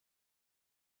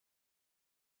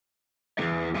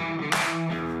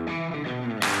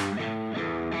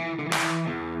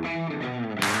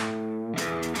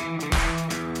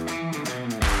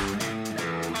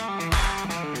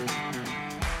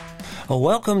Well,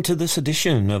 welcome to this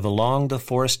edition of Along the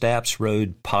Forest Apps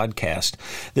Road podcast.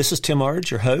 This is Tim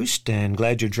Arge, your host, and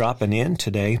glad you're dropping in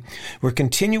today. We're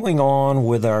continuing on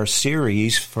with our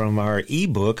series from our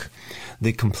ebook,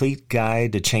 The Complete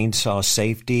Guide to Chainsaw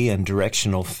Safety and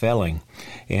Directional Felling.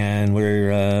 And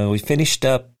we finished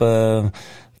up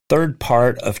third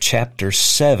part of Chapter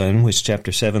 7, which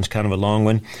Chapter 7 is kind of a long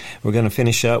one. We're going to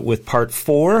finish up with Part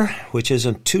 4, which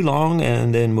isn't too long,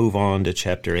 and then move on to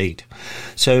Chapter 8.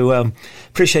 So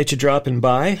appreciate you dropping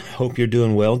by. Hope you're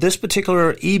doing well. This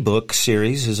particular ebook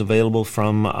series is available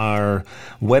from our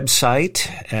website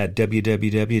at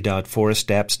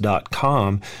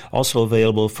www.forestapps.com. Also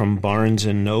available from Barnes &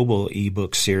 Noble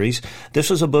ebook series. This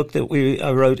was a book that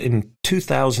I wrote in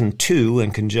 2002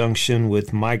 in conjunction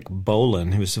with Mike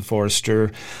Boland, who was a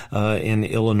forester in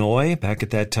Illinois back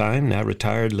at that time, now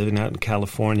retired, living out in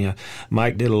California.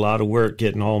 Mike did a lot of work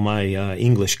getting all my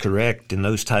English correct and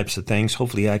those types of things.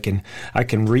 Hopefully I can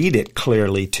read it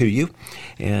clearly to you,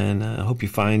 and I hope you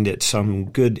find it some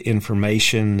good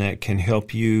information that can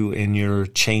help you in your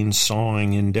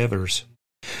chainsawing endeavors.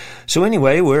 So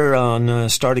anyway, we're on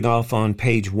starting off on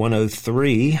page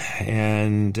 103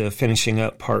 and finishing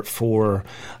up part 4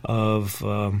 of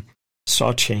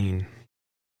saw chain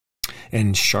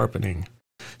and sharpening.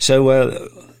 So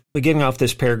beginning off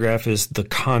this paragraph is the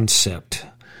concept.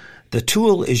 The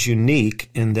tool is unique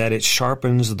in that it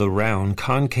sharpens the round,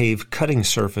 concave cutting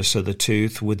surface of the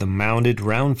tooth with the mounted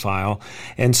round file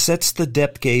and sets the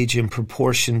depth gauge in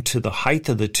proportion to the height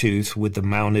of the tooth with the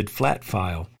mounted flat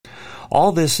file.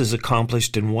 All this is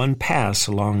accomplished in one pass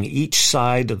along each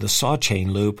side of the saw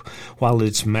chain loop while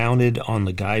it's mounted on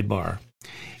the guide bar.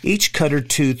 Each cutter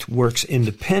tooth works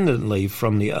independently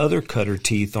from the other cutter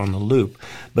teeth on the loop,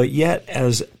 but yet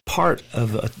as part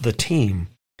of the team.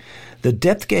 The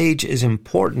depth gauge is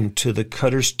important to the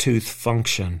cutter's tooth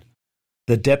function.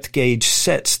 The depth gauge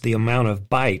sets the amount of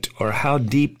bite or how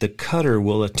deep the cutter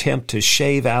will attempt to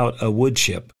shave out a wood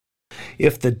chip.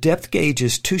 If the depth gauge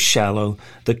is too shallow,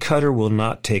 the cutter will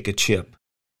not take a chip.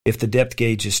 If the depth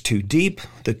gauge is too deep,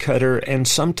 the cutter and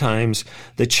sometimes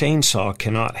the chainsaw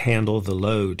cannot handle the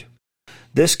load.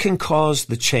 This can cause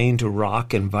the chain to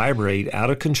rock and vibrate out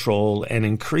of control and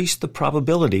increase the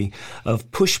probability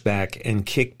of pushback and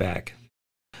kickback.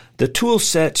 The tool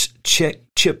sets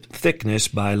chip thickness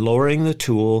by lowering the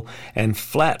tool and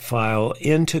flat file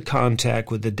into contact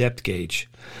with the depth gauge.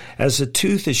 As the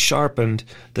tooth is sharpened,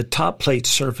 the top plate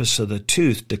surface of the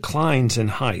tooth declines in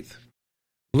height.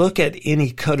 Look at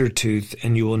any cutter tooth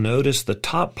and you will notice the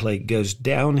top plate goes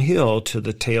downhill to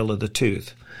the tail of the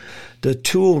tooth. The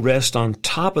tool rests on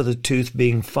top of the tooth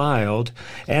being filed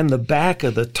and the back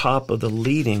of the top of the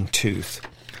leading tooth.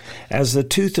 As the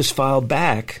tooth is filed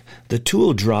back, the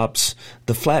tool drops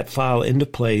the flat file into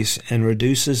place and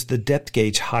reduces the depth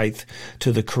gauge height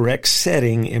to the correct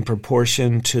setting in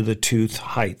proportion to the tooth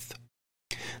height.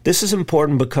 This is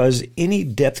important because any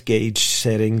depth gauge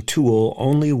setting tool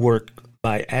only works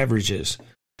by averages.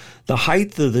 The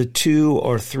height of the 2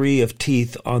 or 3 of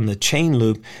teeth on the chain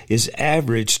loop is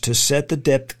averaged to set the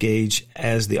depth gauge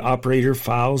as the operator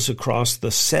files across the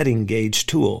setting gauge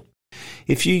tool.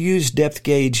 If you use depth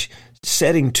gauge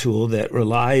setting tool that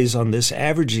relies on this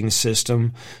averaging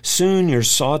system, soon your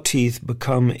saw teeth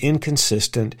become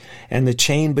inconsistent and the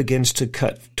chain begins to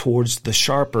cut towards the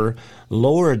sharper,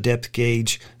 lower depth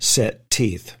gauge set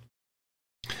teeth.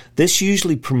 This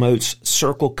usually promotes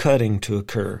circle cutting to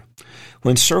occur.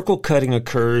 When circle cutting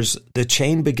occurs, the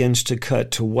chain begins to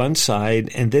cut to one side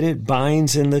and then it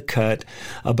binds in the cut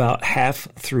about half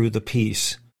through the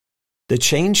piece. The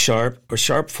chain sharp or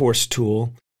sharp force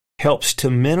tool helps to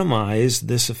minimize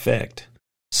this effect,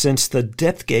 since the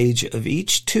depth gauge of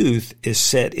each tooth is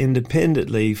set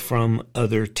independently from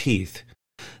other teeth.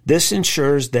 This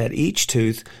ensures that each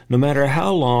tooth, no matter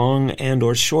how long and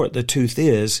or short the tooth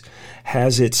is,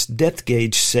 has its depth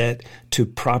gauge set to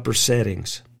proper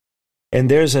settings. And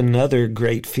there's another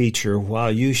great feature.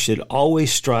 While you should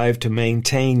always strive to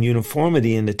maintain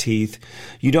uniformity in the teeth,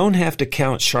 you don't have to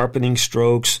count sharpening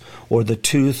strokes or the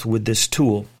tooth with this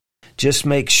tool. Just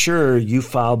make sure you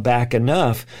file back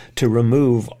enough to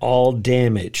remove all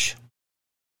damage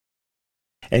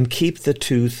and keep the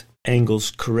tooth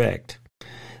angles correct.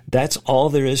 That's all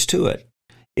there is to it.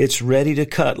 It's ready to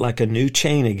cut like a new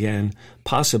chain again,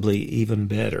 possibly even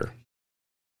better.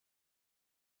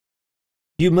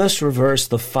 You must reverse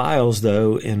the files,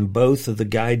 though, in both of the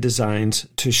guide designs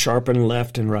to sharpen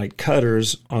left and right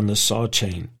cutters on the saw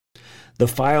chain. The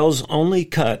files only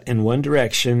cut in one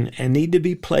direction and need to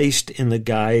be placed in the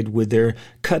guide with their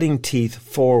cutting teeth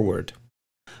forward.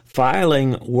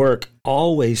 Filing work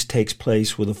always takes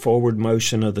place with a forward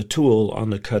motion of the tool on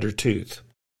the cutter tooth.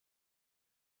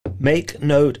 Make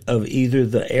note of either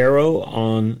the arrow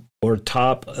on or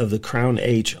top of the crown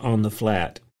H on the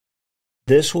flat.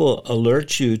 This will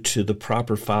alert you to the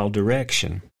proper file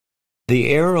direction. The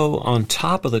arrow on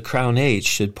top of the crown H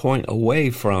should point away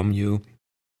from you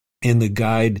in the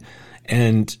guide,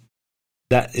 and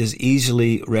that is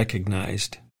easily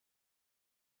recognized.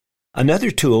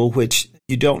 Another tool which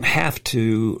you don't have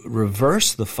to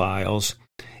reverse the files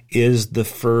is the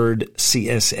FURD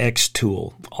CSX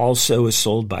tool, also is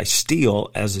sold by Stihl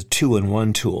as a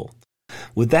 2-in-1 tool.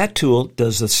 With that tool, it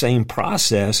does the same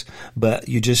process, but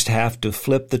you just have to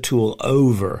flip the tool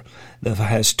over. That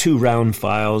has 2 round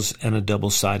files and a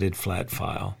double-sided flat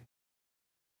file.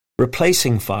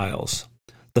 Replacing files.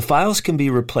 The files can be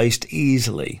replaced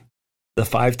easily. The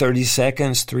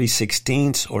 5/32,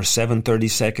 3/16, or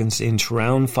 7/32 inch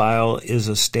round file is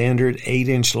a standard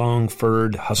 8-inch long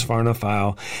FURD Husqvarna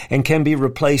file and can be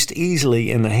replaced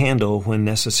easily in the handle when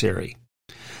necessary.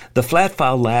 The flat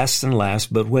file lasts and lasts,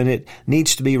 but when it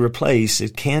needs to be replaced,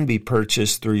 it can be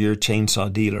purchased through your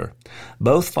chainsaw dealer.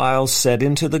 Both files set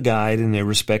into the guide in their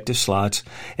respective slots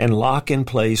and lock in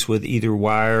place with either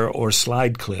wire or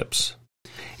slide clips.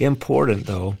 Important,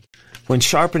 though, when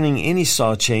sharpening any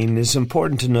saw chain, it is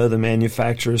important to know the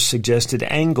manufacturer's suggested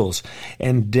angles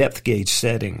and depth gauge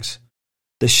settings.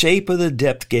 The shape of the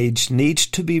depth gauge needs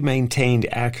to be maintained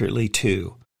accurately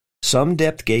too. Some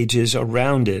depth gauges are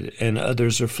rounded and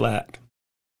others are flat.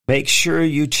 Make sure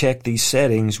you check these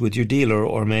settings with your dealer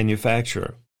or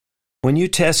manufacturer. When you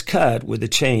test cut with the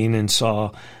chain and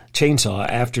chainsaw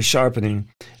after sharpening,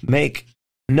 make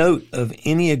note of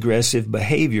any aggressive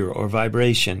behavior or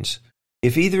vibrations.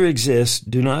 If either exists,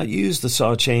 do not use the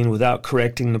saw chain without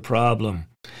correcting the problem.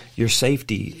 Your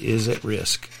safety is at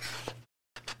risk.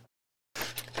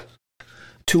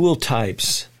 Tool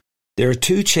types. There are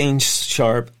 2 chain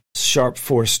sharp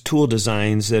force tool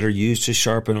designs that are used to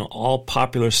sharpen all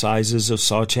popular sizes of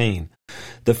saw chain.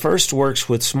 The first works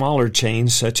with smaller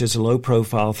chains such as a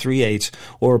low-profile 3/8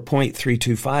 or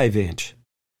 0.325 inch.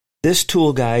 This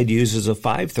tool guide uses a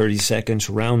 5/32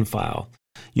 round file.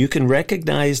 You can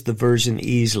recognize the version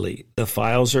easily. The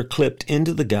files are clipped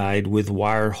into the guide with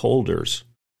wire holders.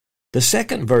 The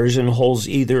second version holds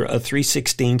either a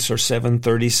 3/16 or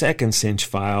 7/32 inch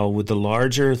file with the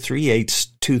larger 3/8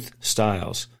 tooth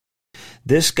styles.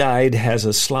 This guide has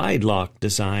a slide lock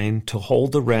design to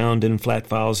hold the round and flat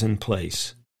files in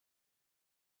place.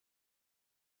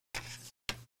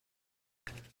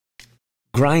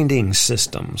 Grinding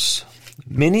systems.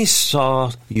 Many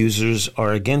saw users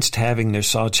are against having their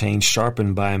saw chain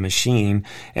sharpened by a machine,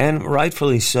 and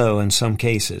rightfully so in some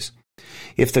cases.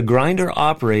 If the grinder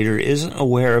operator isn't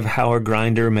aware of how a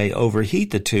grinder may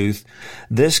overheat the tooth,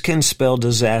 this can spell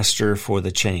disaster for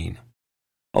the chain.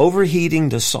 Overheating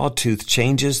the sawtooth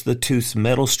changes the tooth's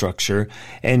metal structure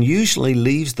and usually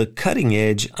leaves the cutting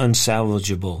edge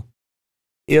unsalvageable.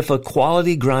 If a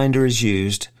quality grinder is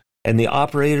used and the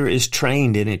operator is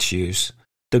trained in its use,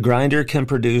 the grinder can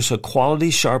produce a quality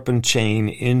sharpened chain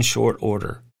in short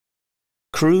order.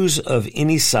 Crews of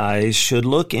any size should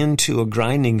look into a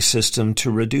grinding system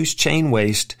to reduce chain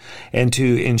waste and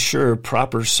to ensure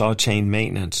proper saw chain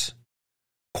maintenance.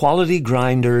 Quality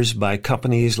grinders by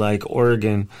companies like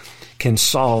Oregon can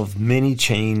solve many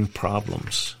chain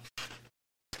problems.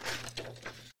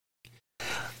 I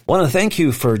want to thank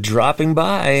you for dropping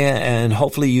by, and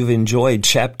hopefully you've enjoyed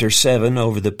Chapter 7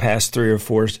 over the past 3 or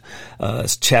 4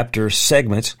 chapter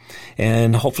segments.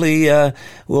 And hopefully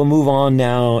we'll move on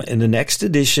now in the next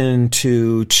edition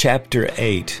to Chapter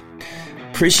 8.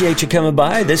 Appreciate you coming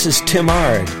by. This is Tim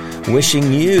Ard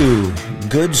wishing you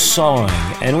good sawing,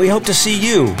 and we hope to see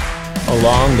you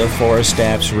along the Forest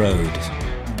Apps Road.